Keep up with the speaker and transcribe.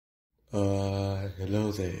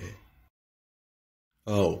Hello there.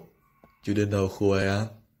 Oh, you don't know who I am?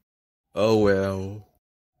 Oh well,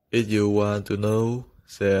 if you want to know,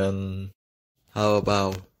 then how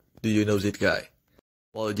about, do you know this guy?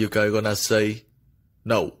 What you guys gonna say?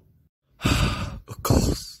 No. Of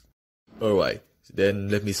course. Alright, then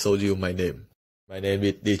let me show you my name. My name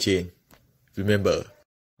is Dijin. Remember,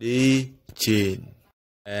 Dijin.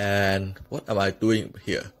 And what am I doing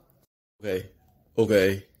here?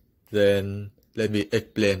 Okay, then let me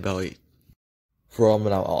explain about it. From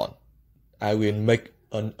now on, I will make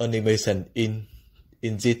an animation in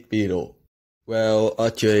this video. Well,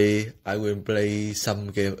 actually, I will play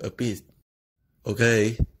some game a bit.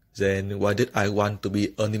 Okay, then why did I want to be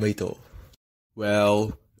animator?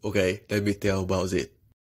 Well, okay, let me tell about it.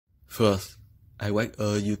 First, I watched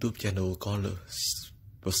a YouTube channel called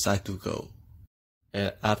Side to Go.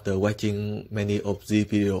 And after watching many of these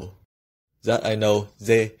videos, that I know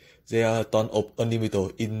there are a ton of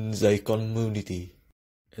animators in the community.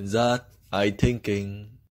 And that I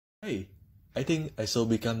thinking, hey, I think I should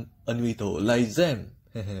become animator like them.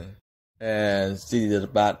 And this is a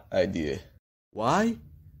bad idea. Why?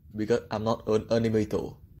 Because I'm not an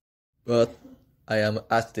animator. But I am an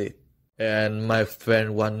artist. And my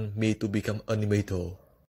friend want me to become animator.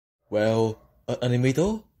 Well, an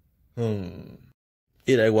animator?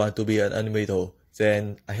 If I want to be an animator,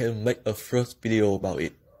 then I have to make a first video about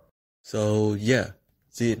it. So yeah,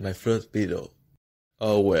 this is my first video.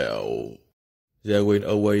 Oh well, there will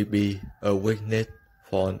always be a weakness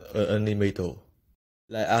for an animator,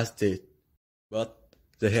 like us did, but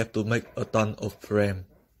they have to make a ton of frames.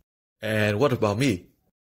 And what about me?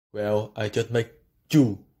 Well, I just make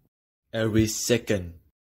 2 every second.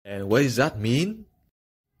 And what does that mean?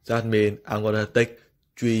 That means I'm gonna take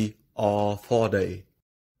 3 or 4 days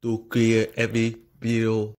to clear every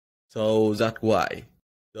video. So that's why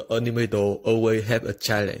the animator always have a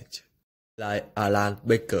challenge. Like Alan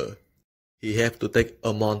Baker, he have to take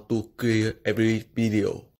a month to clear every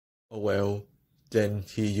video. Oh well, then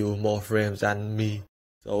he use more frames than me.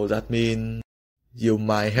 So that means you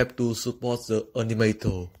might have to support the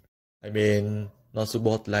animator. I mean, not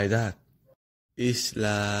support like that. It's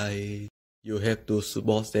like you have to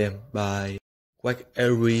support them by watch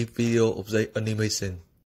every video of the animation.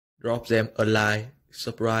 Drop them a like,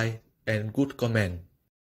 subscribe, and good comment.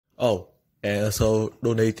 Oh, and also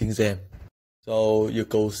donating them. So you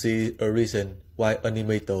could see a reason why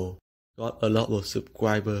Animator got a lot of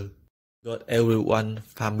subscribers, got everyone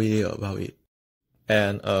familiar about it.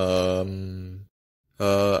 And I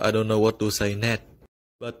don't know what to say next,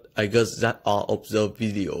 but I guess that all of the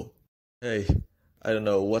video. Hey, I don't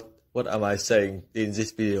know what am I saying in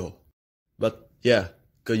this video, but yeah,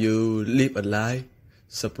 could you leave a like,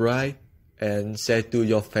 subscribe, and share to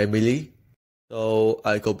your family, so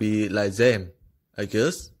I could be like them, I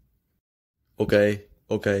guess. Okay,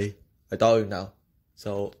 I told you now.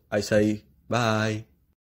 So I say bye.